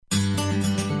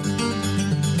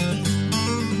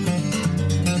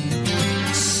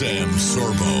Sam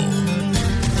Sorbo.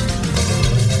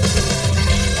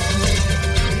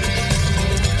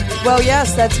 Well,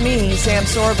 yes, that's me, Sam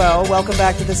Sorbo. Welcome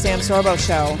back to the Sam Sorbo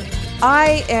Show.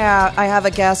 I have a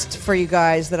guest for you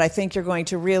guys that I think you're going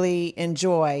to really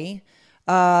enjoy.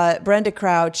 Brenda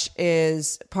Crouch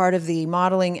is part of the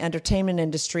modeling entertainment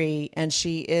industry, and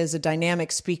she is a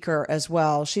dynamic speaker as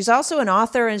well. She's also an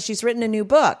author, and she's written a new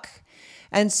book.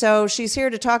 And so she's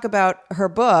here to talk about her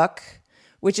book,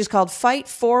 which is called Fight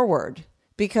Forward,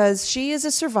 because she is a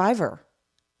survivor.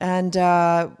 And,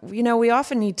 we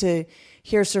often need to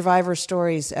hear survivor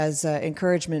stories as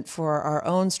encouragement for our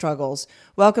own struggles.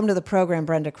 Welcome to the program,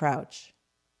 Brenda Crouch.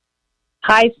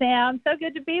 Hi, Sam. So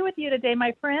good to be with you today,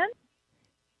 my friend.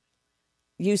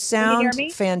 You sound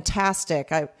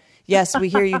fantastic. Yes, we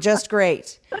hear you just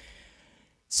great.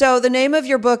 So the name of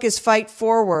your book is Fight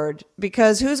Forward,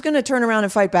 because who's going to turn around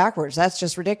and fight backwards? That's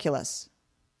just ridiculous.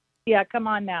 Yeah, come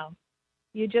on now.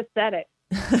 You just said it.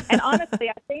 And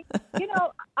honestly, I think,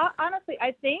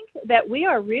 I think that we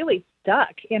are really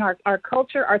stuck in our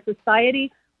culture, our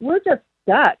society. We're just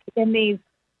stuck in these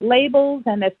labels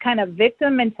and this kind of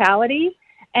victim mentality.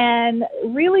 And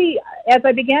really, as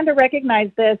I began to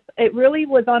recognize this, it really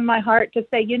was on my heart to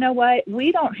say, you know what,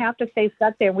 we don't have to stay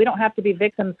stuck there. We don't have to be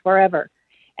victims forever.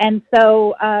 And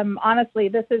so, honestly,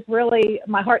 this is really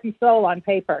my heart and soul on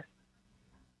paper.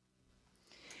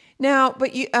 Now,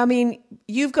 but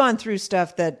you've gone through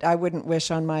stuff that I wouldn't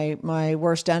wish on my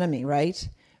worst enemy, right?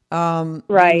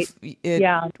 Right.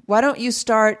 Yeah. Why don't you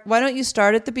start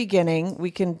at the beginning? We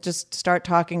can just start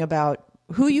talking about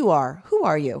who you are. Who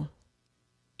are you?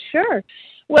 Sure.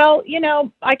 Well,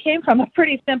 I came from a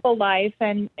pretty simple life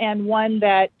and one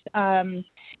that,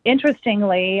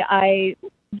 interestingly,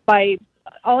 by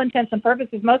all intents and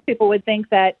purposes, most people would think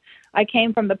that I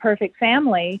came from the perfect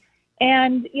family.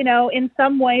 And, in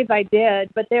some ways I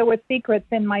did, but there were secrets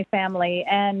in my family.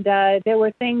 And there were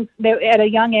things that at a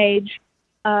young age,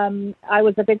 I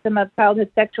was a victim of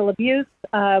childhood sexual abuse.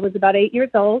 I was about 8 years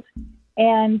old.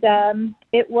 And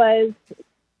it was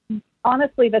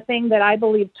honestly the thing that I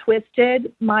believe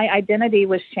twisted my identity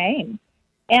was shame.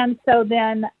 And so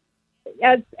then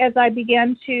as I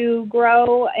began to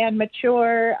grow and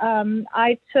mature,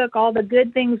 I took all the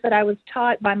good things that I was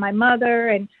taught by my mother,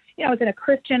 and I was in a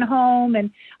Christian home,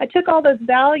 and I took all those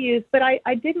values, but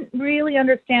I didn't really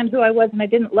understand who I was, and I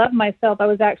didn't love myself. I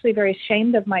was actually very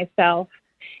ashamed of myself.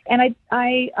 And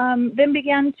I then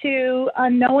began to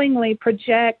unknowingly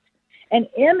project an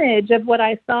image of what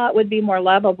I thought would be more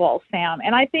lovable, Sam.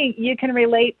 And I think you can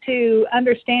relate to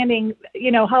understanding,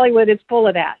 Hollywood is full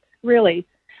of that, really.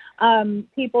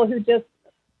 People who just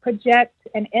project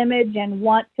an image and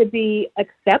want to be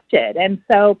accepted. And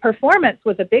so performance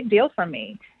was a big deal for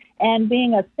me. And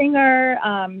being a singer,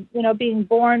 being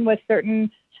born with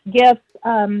certain gifts,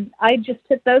 I just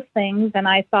took those things and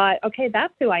I thought, okay,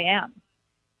 that's who I am.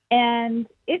 And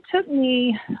it took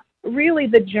me really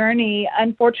the journey,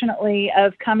 unfortunately,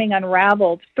 of coming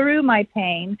unraveled through my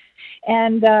pain.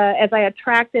 And as I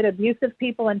attracted abusive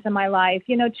people into my life,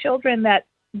 children that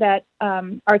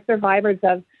are survivors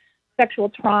of sexual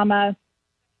trauma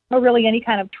or really any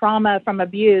kind of trauma from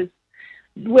abuse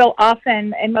will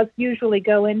often and most usually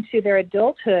go into their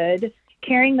adulthood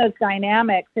carrying those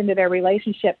dynamics into their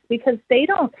relationships because they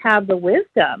don't have the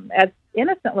wisdom as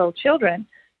innocent little children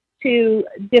to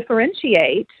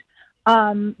differentiate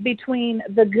between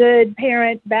the good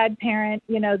parent, bad parent.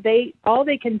 All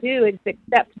they can do is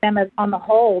accept them as on the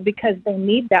whole because they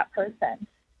need that person.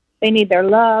 They need their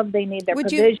love. They need their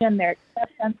provision, their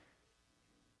acceptance.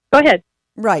 Go ahead.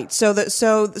 Right. So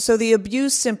the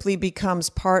abuse simply becomes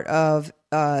part of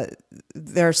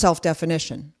their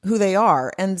self-definition, who they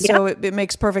are. And so it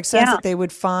makes perfect sense that they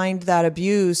would find that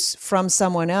abuse from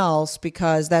someone else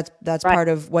because that's right. Part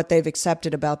of what they've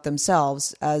accepted about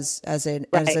themselves as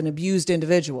an abused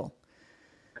individual.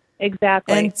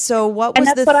 Exactly. And so what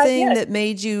was the thing that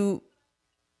made you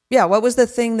what was the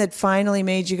thing that finally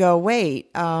made you go, wait,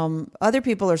 other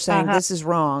people are saying this is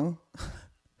wrong,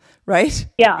 right?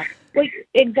 Yeah. Well,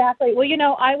 exactly.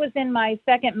 Well, I was in my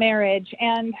second marriage,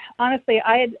 and honestly,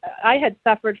 I had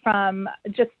suffered from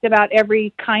just about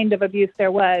every kind of abuse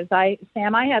there was. I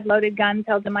had loaded guns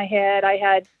held to my head. I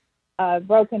had a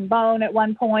broken bone at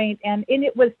one point, and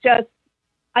it was just,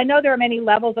 I know there are many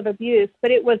levels of abuse, but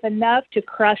it was enough to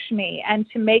crush me and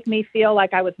to make me feel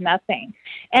like I was nothing.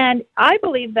 And I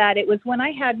believe that it was when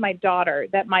I had my daughter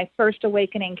that my first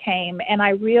awakening came, and I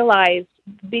realized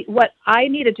what I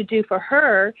needed to do for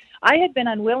her, I had been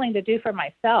unwilling to do for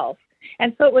myself.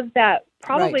 And so it was that,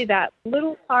 probably Right. that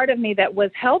little part of me that was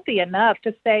healthy enough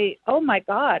to say, oh my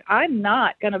God, I'm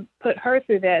not going to put her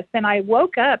through this. And I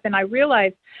woke up and I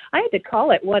realized I had to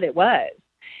call it what it was.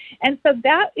 And so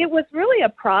that, it was really a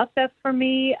process for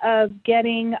me of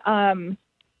getting,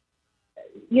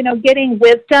 getting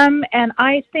wisdom. And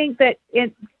I think that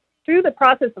through the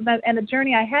process and the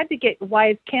journey, I had to get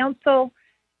wise counsel.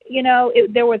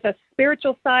 There was a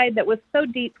spiritual side that was so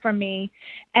deep for me.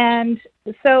 And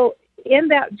so in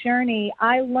that journey,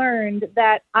 I learned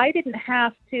that I didn't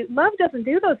have to, love doesn't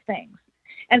do those things.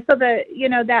 And so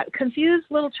that confused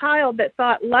little child that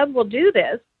thought love will do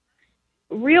this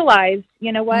realized,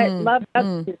 love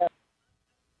doesn't do this.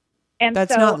 And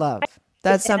That's so not love.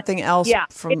 That's something else yeah,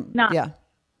 from, it's not. yeah.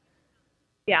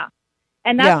 Yeah.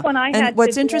 And that's when I And had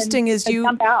what's to interesting is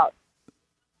jump out.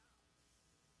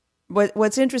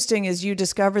 What's interesting is you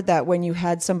discovered that when you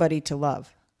had somebody to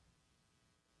love.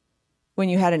 When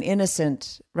you had an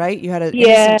innocent, right? You had an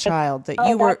innocent child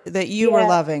that you were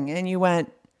loving, and you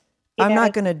went, I'm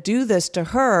not going to do this to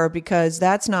her because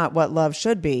that's not what love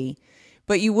should be.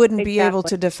 But you wouldn't be able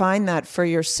to define that for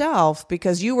yourself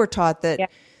because you were taught that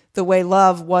the way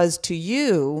love was to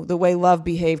you, the way love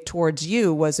behaved towards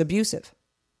you was abusive.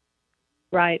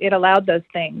 Right. It allowed those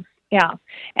things. Yeah.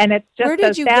 And it's just where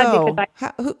did so you sad go?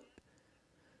 because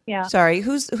Sorry,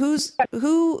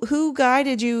 who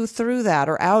guided you through that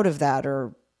or out of that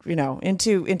or,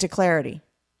 into clarity?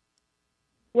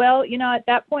 Well, at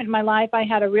that point in my life, I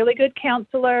had a really good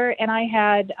counselor, and I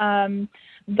had, God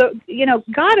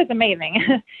is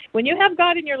amazing. When you have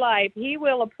God in your life, He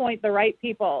will appoint the right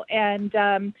people. And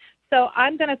so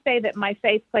I'm going to say that my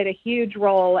faith played a huge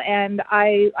role, and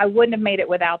I wouldn't have made it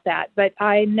without that. But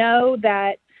I know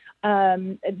that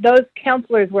those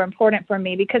counselors were important for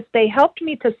me because they helped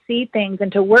me to see things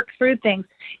and to work through things.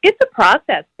 It's a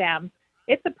process, Sam.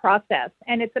 It's a process,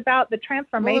 and it's about the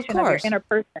transformation of your inner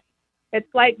person.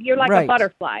 It's like you're like a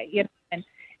butterfly, and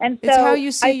so it's how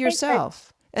you see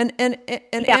yourself. And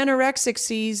anorexic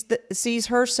sees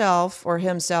herself or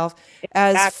himself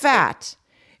as fat.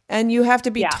 And you have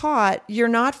to be taught you're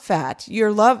not fat.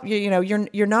 You're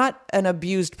not an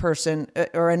abused person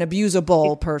or an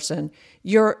abusable person.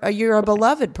 You're a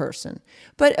beloved person.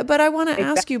 But I want to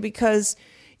ask you, because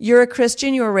you're a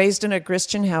Christian, you were raised in a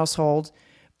Christian household.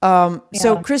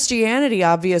 So Christianity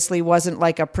obviously wasn't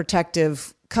like a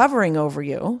protective covering over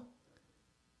you.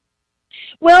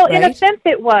 Well, right? In a sense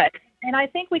it was. And I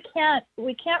think we can't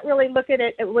really look at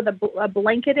it with a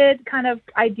blanketed kind of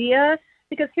idea.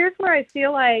 Because here's where I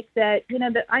feel like that,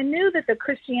 that I knew that the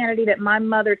Christianity that my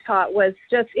mother taught was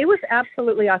it was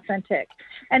absolutely authentic.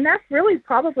 And that's really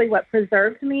probably what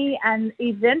preserved me and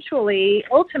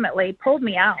ultimately pulled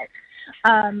me out.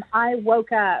 I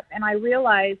woke up and I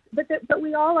realized but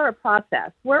we all are a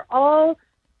process. We're all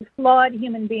flawed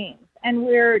human beings. And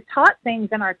we're taught things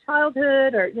in our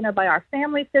childhood or, by our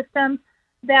family system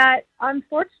that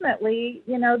unfortunately,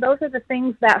 those are the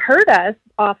things that hurt us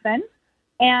often.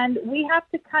 And we have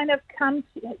to kind of come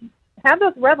to have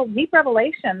those deep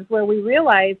revelations where we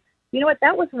realize,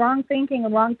 that was wrong thinking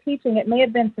and wrong teaching. It may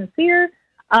have been sincere,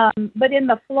 but in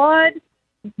the flawed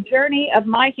journey of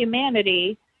my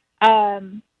humanity,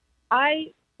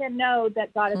 I can know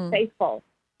that God is faithful.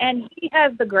 And He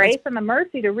has the grace and the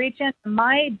mercy to reach into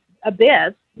my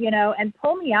abyss, and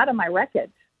pull me out of my wreckage.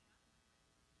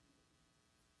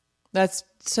 That's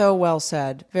so well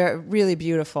said. Very, really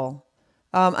beautiful.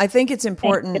 I think it's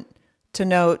important to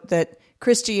note that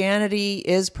Christianity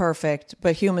is perfect,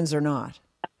 but humans are not.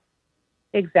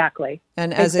 Exactly.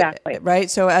 And right?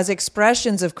 So as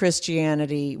expressions of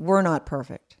Christianity, we're not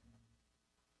perfect.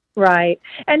 Right.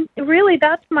 And really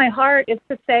that's my heart, is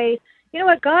to say,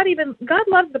 what, God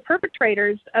loves the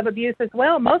perpetrators of abuse as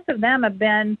well. Most of them have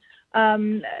been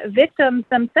victims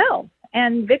themselves,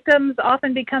 and victims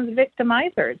often become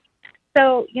victimizers.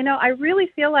 So, I really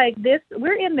feel like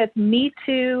we're in this Me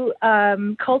Too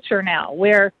culture now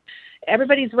where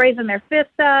everybody's raising their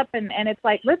fists up and it's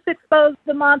like, let's expose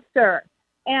the monster.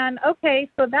 And okay,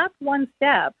 so that's one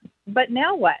step, but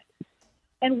now what?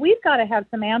 And we've got to have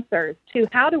some answers to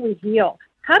how do we heal?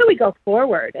 How do we go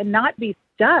forward and not be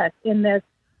stuck in this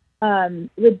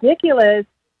ridiculous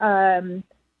kind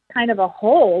of a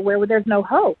hole where there's no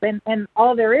hope and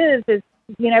all there is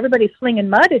everybody's slinging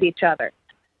mud at each other.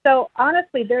 So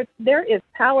honestly, there is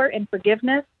power in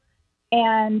forgiveness,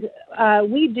 and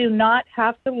we do not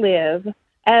have to live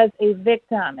as a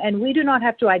victim, and we do not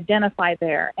have to identify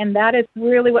there. And that is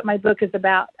really what my book is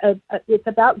about. It's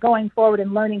about going forward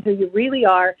and learning who you really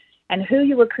are and who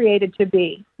you were created to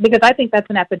be, because I think that's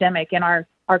an epidemic in our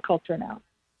culture now.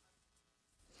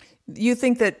 You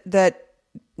think that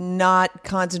not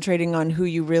concentrating on who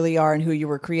you really are and who you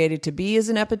were created to be is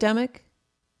an epidemic?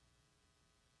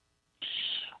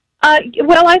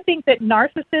 Well, I think that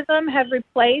narcissism has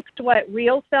replaced what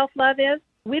real self-love is.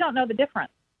 We don't know the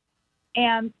difference.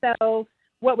 And so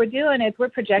what we're doing is we're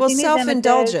projecting these images.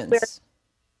 Self-indulgence.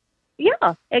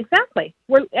 Yeah, exactly.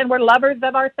 We're lovers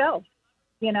of ourselves,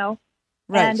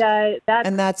 Right.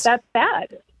 And that's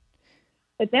bad.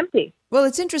 It's empty. Well,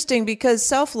 it's interesting because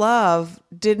self-love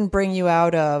didn't bring you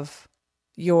out of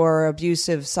your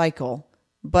abusive cycle,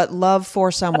 but love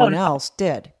for someone else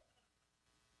did.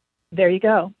 There you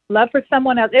go. Love for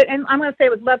someone else. And I'm going to say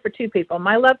it was love for two people.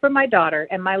 My love for my daughter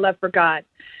and my love for God.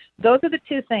 Those are the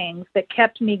two things that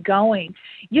kept me going.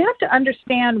 You have to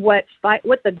understand what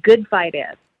the good fight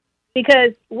is,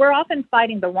 because we're often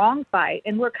fighting the wrong fight,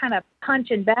 and we're kind of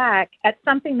punching back at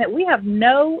something that we have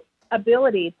no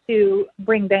ability to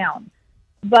bring down.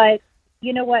 But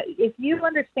you know what? If you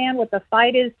understand what the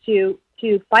fight is to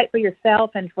fight for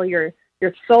yourself and for your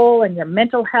soul and your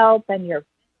mental health and your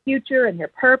future and your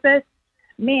purpose,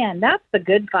 man, that's the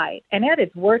good fight. And it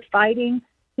is worth fighting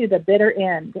to the bitter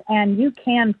end. And you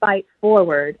can fight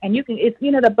forward. And you can, it's,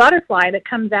 the butterfly that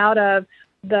comes out of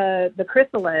the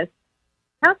chrysalis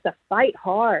has to fight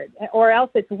hard, or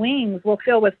else its wings will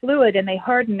fill with fluid and they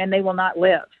harden and they will not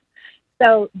live.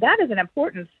 So that is an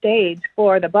important stage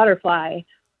for the butterfly.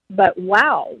 But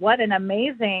wow, what an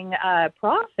amazing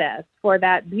process for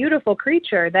that beautiful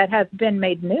creature that has been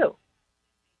made new.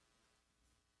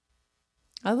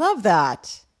 I love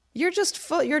that. You're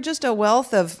just a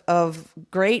wealth of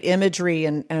great imagery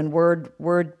and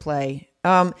word play.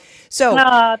 Thank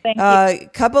you.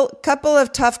 Couple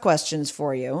of tough questions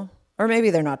for you, or maybe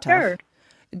they're not tough. Sure.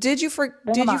 Did you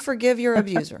forgive your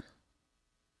abuser?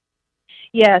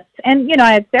 Yes, and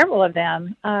I had several of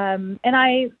them. And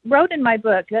I wrote in my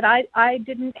book that I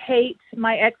didn't hate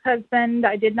my ex-husband.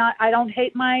 I don't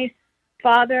hate my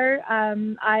father.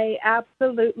 I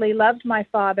absolutely loved my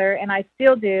father, and I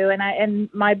still do. And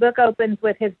my book opens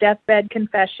with his deathbed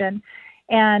confession.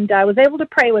 And I was able to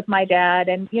pray with my dad.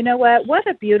 And you know what? What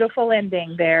a beautiful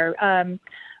ending there.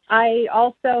 I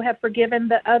also have forgiven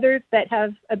the others that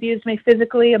have abused me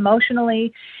physically,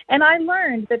 emotionally. And I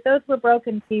learned that those were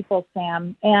broken people,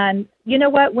 Sam. And you know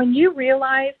what? When you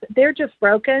realize they're just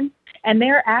broken and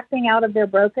they're acting out of their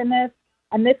brokenness,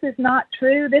 and this is not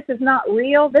true, this is not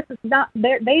real, this is not,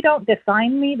 they don't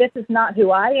define me, this is not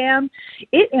who I am,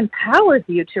 it empowers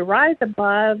you to rise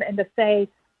above and to say,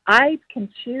 I can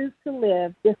choose to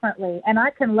live differently, and I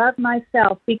can love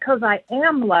myself because I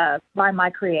am loved by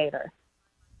my Creator.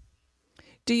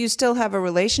 Do you still have a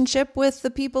relationship with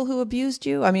the people who abused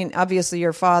you? I mean, obviously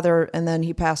your father, and then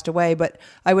he passed away, but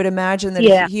I would imagine that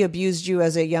if he abused you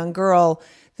as a young girl,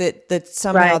 that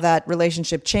somehow that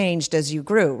relationship changed as you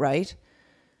grew, right?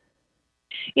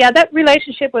 Yeah, that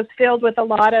relationship was filled with a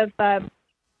lot of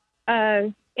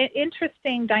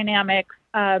interesting dynamics.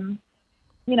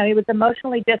 He was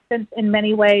emotionally distant in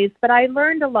many ways, but I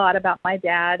learned a lot about my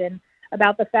dad and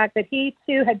about the fact that he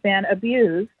too had been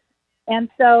abused. And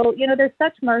so, there's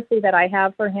such mercy that I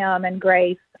have for him and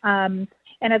grace. And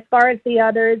as far as the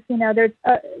others, there's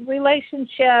a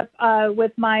relationship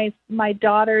with my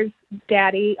daughter's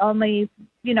daddy, only,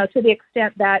 to the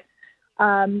extent that,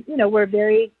 we're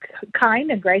very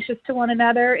kind and gracious to one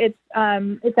another.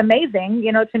 It's amazing.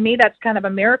 To me, that's kind of a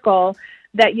miracle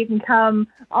that you can come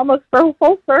almost full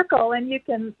circle and you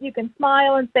can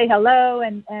smile and say hello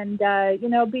and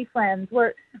be friends.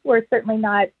 We're certainly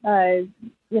not,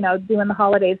 doing the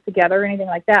holidays together or anything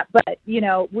like that. But,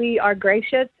 we are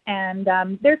gracious, and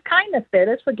there's kindness there.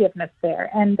 There's forgiveness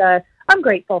there. And I'm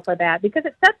grateful for that because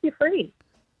it sets you free.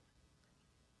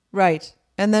 Right.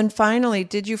 And then finally,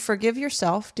 did you forgive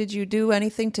yourself? Did you do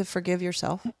anything to forgive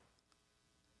yourself?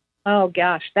 Oh,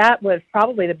 gosh, that was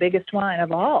probably the biggest one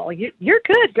of all. You're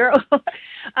good, girl.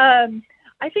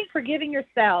 I think forgiving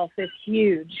yourself is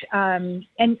huge. And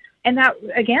that,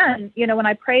 again, when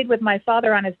I prayed with my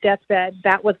father on his deathbed,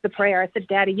 that was the prayer. I said,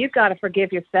 Daddy, you've got to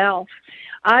forgive yourself.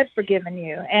 I've forgiven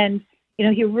you. And,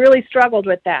 he really struggled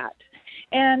with that.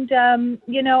 And,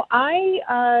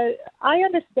 I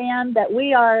understand that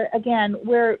we are, again,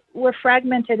 we're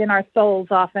fragmented in our souls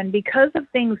often because of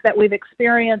things that we've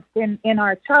experienced in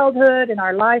our childhood, in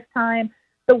our lifetime,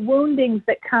 the woundings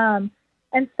that come.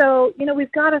 And so,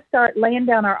 we've got to start laying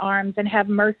down our arms and have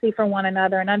mercy for one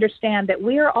another and understand that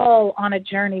we are all on a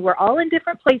journey. We're all in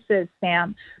different places,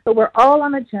 Sam, but we're all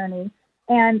on a journey.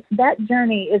 And that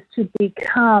journey is to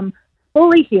become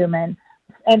fully human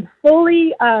and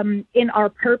fully in our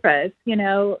purpose,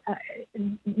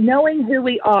 knowing who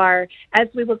we are as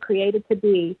we were created to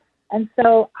be. And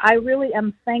so I really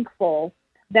am thankful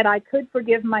that I could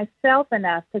forgive myself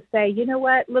enough to say, you know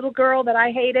what, little girl that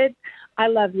I hated, I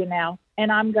love you now,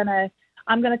 and I'm gonna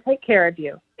take care of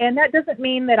you. And that doesn't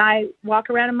mean that I walk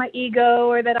around in my ego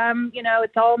or that I'm,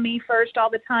 it's all me first all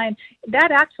the time.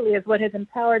 That actually is what has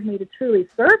empowered me to truly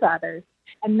serve others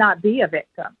and not be a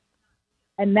victim.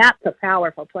 And that's a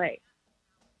powerful place.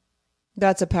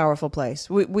 That's a powerful place.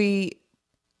 We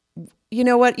you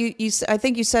know what, I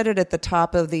think you said it at the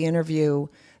top of the interview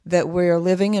that we're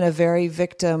living in a very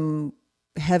victim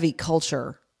heavy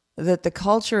culture, that the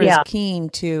culture is keen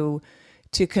to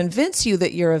convince you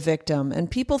that you're a victim. And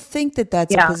people think that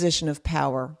that's a position of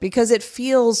power because it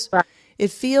feels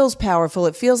powerful.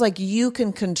 It feels like you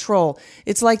can control.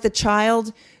 It's like the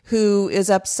child who is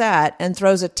upset and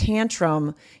throws a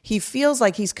tantrum. He feels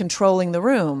like he's controlling the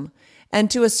room. And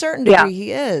to a certain degree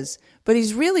he is, but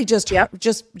he's really just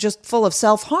full of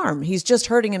self-harm. He's just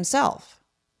hurting himself.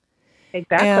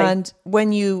 Exactly. And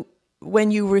when you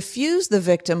refuse the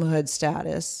victimhood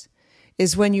status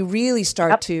is when you really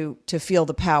start to feel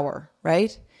the power,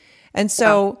 right? And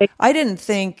so I wouldn't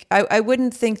think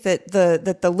that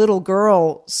the little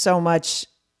girl so much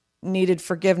needed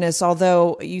forgiveness,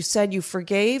 although you said you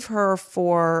forgave her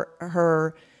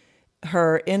for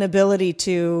her inability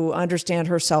to understand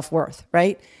her self-worth,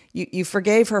 right? You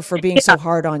forgave her for being so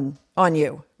hard on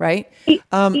you, right?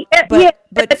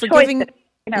 But forgiving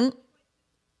choices,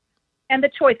 and the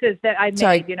choices that I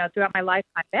made, throughout my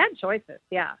lifetime, bad choices,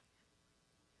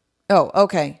 Oh,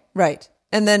 okay, right.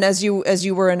 And then as you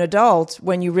were an adult,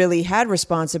 when you really had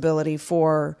responsibility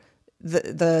for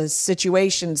the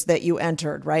situations that you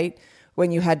entered, right?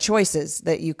 When you had choices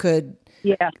that you could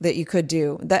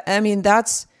do.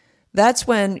 That's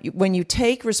when you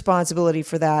take responsibility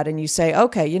for that and you say,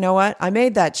 okay, you know what? I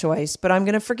made that choice, but I'm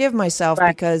going to forgive myself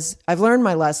because I've learned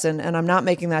my lesson and I'm not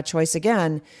making that choice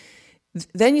again.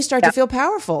 Then you start to feel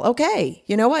powerful. Okay,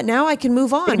 you know what? Now I can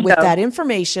move on with that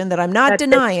information that I'm not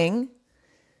denying.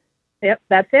 Yep,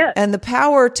 that's it. And the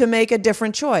power to make a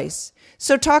different choice.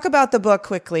 So talk about the book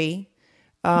quickly.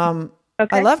 I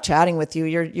love chatting with you.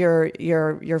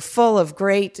 You're full of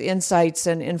great insights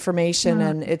and information,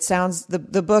 and it sounds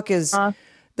the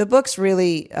book's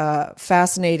really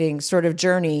fascinating sort of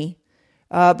journey.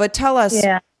 But tell us,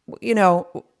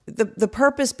 the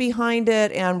purpose behind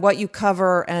it and what you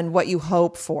cover and what you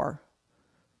hope for.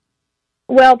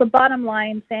 Well, the bottom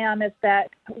line, Sam, is that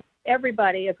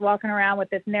everybody is walking around with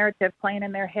this narrative playing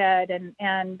in their head,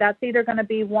 and that's either going to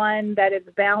be one that is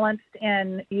balanced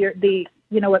in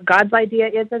what God's idea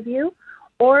is of you,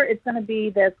 or it's going to be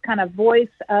this kind of voice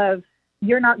of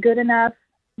you're not good enough,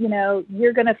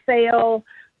 you're going to fail,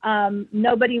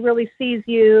 nobody really sees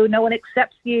you, no one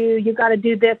accepts you, you've got to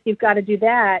do this, you've got to do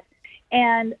that.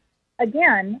 And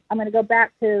again, I'm going to go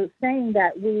back to saying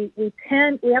that we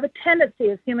have a tendency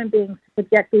as human beings to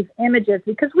project these images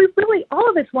because we really, all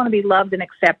of us want to be loved and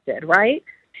accepted, right?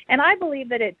 And I believe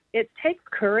that it takes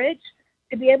courage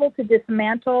to be able to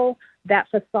dismantle that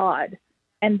facade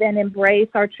and then embrace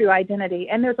our true identity.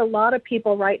 And there's a lot of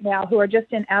people right now who are just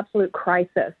in absolute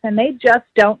crisis, and they just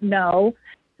don't know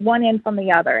one end from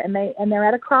the other, and they're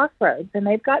at a crossroads, and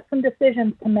they've got some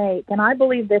decisions to make. And I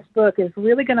believe this book is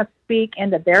really going to speak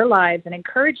into their lives and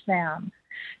encourage them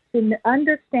to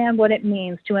understand what it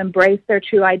means to embrace their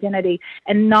true identity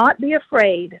and not be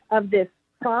afraid of this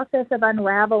process of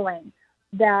unraveling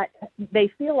that they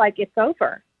feel like it's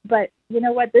over. But you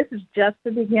know what? This is just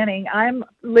the beginning. I'm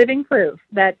living proof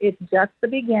that it's just the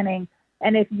beginning.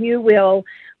 And if you will,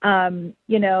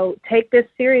 take this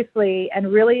seriously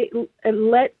and really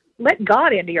let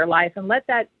God into your life and let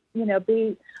that,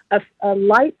 be a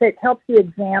light that helps you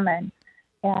examine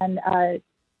and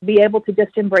be able to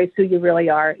just embrace who you really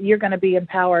are, you're going to be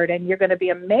empowered and you're going to be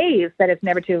amazed that it's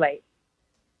never too late.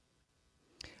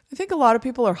 I think a lot of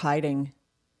people are hiding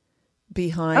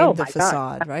behind the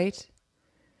facade, right?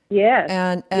 Yes.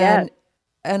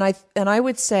 And I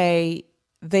would say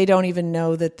they don't even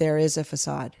know that there is a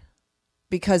facade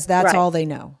because that's all they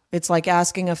know. It's like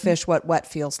asking a fish what wet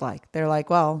feels like. They're like,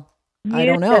 well, I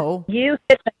don't know. You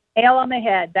hit the nail on the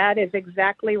head. That is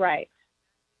exactly right.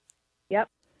 Yep.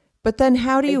 But then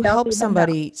how do you help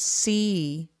somebody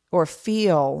see or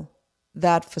feel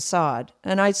that facade?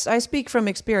 And I speak from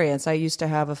experience. I used to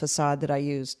have a facade that I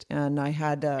used, and I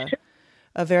had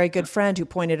a very good friend who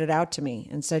pointed it out to me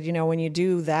and said, when you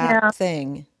do that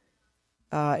thing,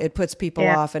 it puts people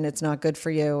off and it's not good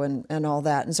for you and all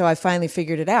that. And so I finally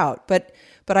figured it out. But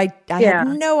I had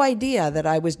no idea that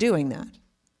I was doing that.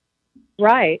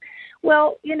 Right.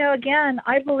 Well, again,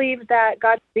 I believe that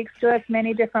God speaks to us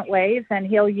many different ways, and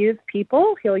he'll use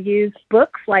people. He'll use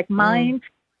books like mine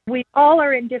we all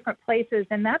are in different places,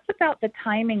 and that's about the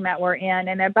timing that we're in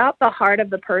and about the heart of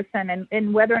the person,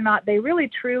 and whether or not they really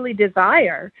truly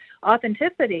desire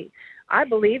authenticity. I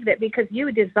believe that because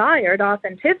you desired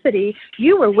authenticity,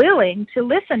 you were willing to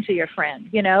listen to your friend.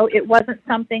 You know, it wasn't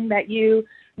something that you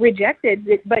rejected,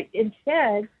 but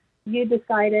instead you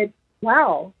decided,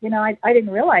 wow, you know, I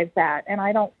didn't realize that, and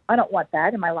I don't want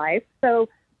that in my life. So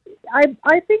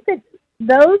I think that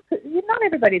those, not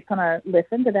everybody's going to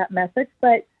listen to that message,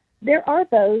 but there are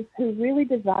those who really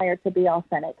desire to be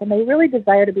authentic, and they really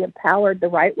desire to be empowered the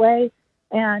right way,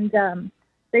 and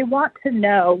they want to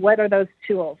know what are those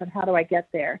tools and how do I get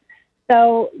there.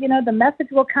 So, you know, the message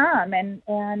will come, and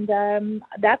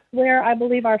that's where I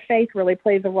believe our faith really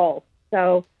plays a role.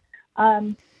 So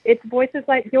it's voices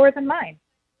like yours and mine.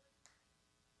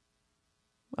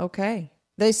 Okay.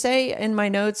 They say in my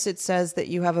notes, it says that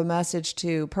you have a message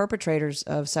to perpetrators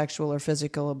of sexual or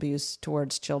physical abuse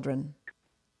towards children.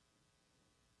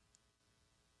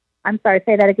 I'm sorry,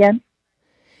 say that again.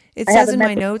 It says in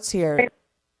my notes here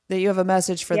that you have a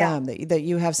message for them, that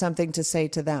you have something to say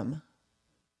to them.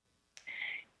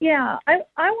 Yeah, I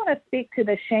want to speak to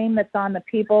the shame that's on the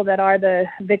people that are the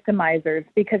victimizers,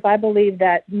 because I believe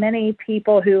that many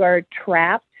people who are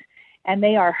trapped and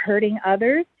they are hurting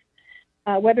others,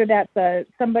 whether that's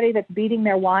somebody that's beating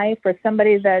their wife or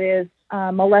somebody that is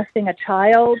molesting a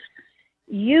child,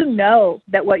 you know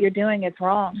that what you're doing is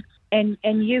wrong. And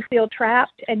you feel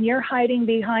trapped, and you're hiding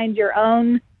behind your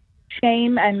own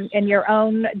shame and your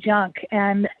own junk.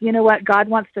 And you know what? God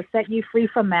wants to set you free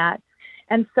from that.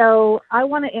 And so I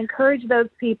want to encourage those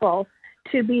people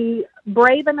to be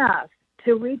brave enough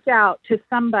to reach out to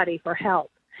somebody for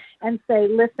help and say,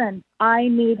 listen, I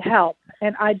need help,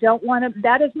 and I don't want to,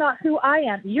 that is not who I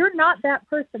am. You're not that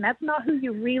person. That's not who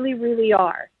you really, really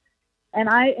are. And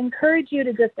I encourage you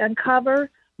to just uncover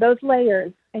those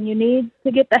layers, and you need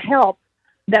to get the help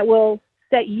that will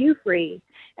set you free,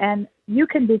 and you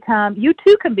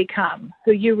too can become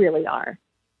who you really are.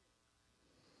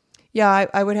 Yeah,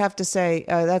 I would have to say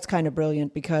that's kind of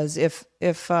brilliant, because if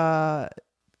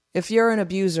you're an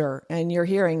abuser and you're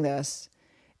hearing this,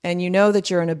 and you know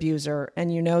that you're an abuser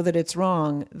and you know that it's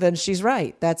wrong, then she's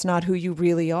right. That's not who you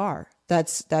really are.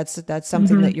 That's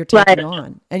something that you're taking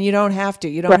on, and you don't have to.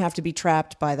 You don't have to be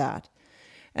trapped by that.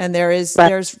 And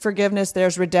there's forgiveness,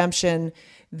 there's redemption,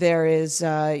 there is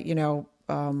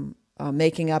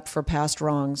making up for past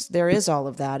wrongs. There is all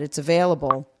of that. It's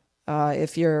available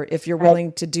if you're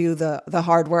willing to do the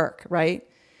hard work, right?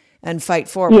 And fight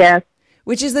forward. Yes.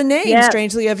 Which is the name,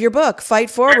 strangely, of your book, Fight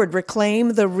Forward, Reclaim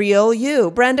the Real You.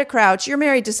 Brenda Crouch, you're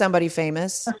married to somebody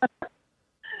famous.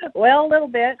 Well, a little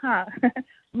bit, huh?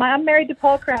 I'm married to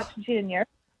Paul Crouch Jr.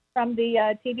 from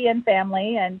the TBN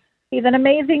family, and he's an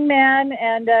amazing man,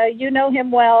 and you know him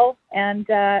well, and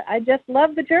I just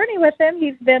love the journey with him.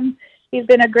 He's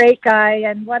been a great guy,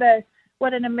 and what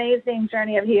an amazing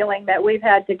journey of healing that we've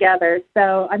had together.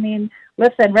 So, I mean,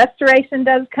 listen, restoration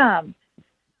does come.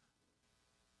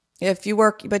 If you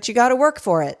work, but you got to work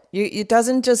for it. It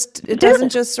doesn't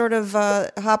just sort of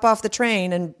hop off the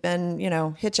train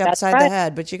and hitch upside the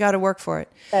head, but you got to work for it.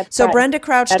 So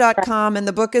BrendaCrouch.com, and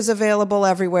the book is available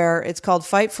everywhere. It's called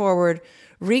Fight Forward,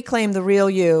 Reclaim the Real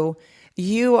You.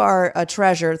 You are a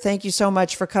treasure. Thank you so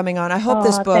much for coming on. I hope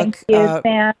this book, thank you,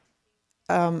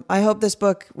 Sam. I hope this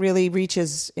book really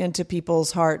reaches into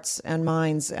people's hearts and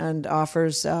minds and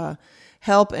offers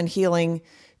help and healing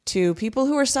to people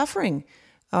who are suffering.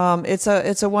 It's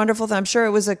a wonderful thing. I'm sure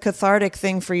it was a cathartic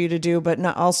thing for you to do, but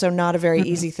also not a very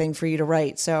easy thing for you to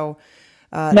write. So,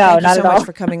 thank you so much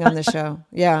for coming on the show.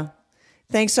 Yeah.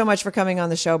 Thanks so much for coming on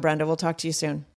the show, Brenda. We'll talk to you soon.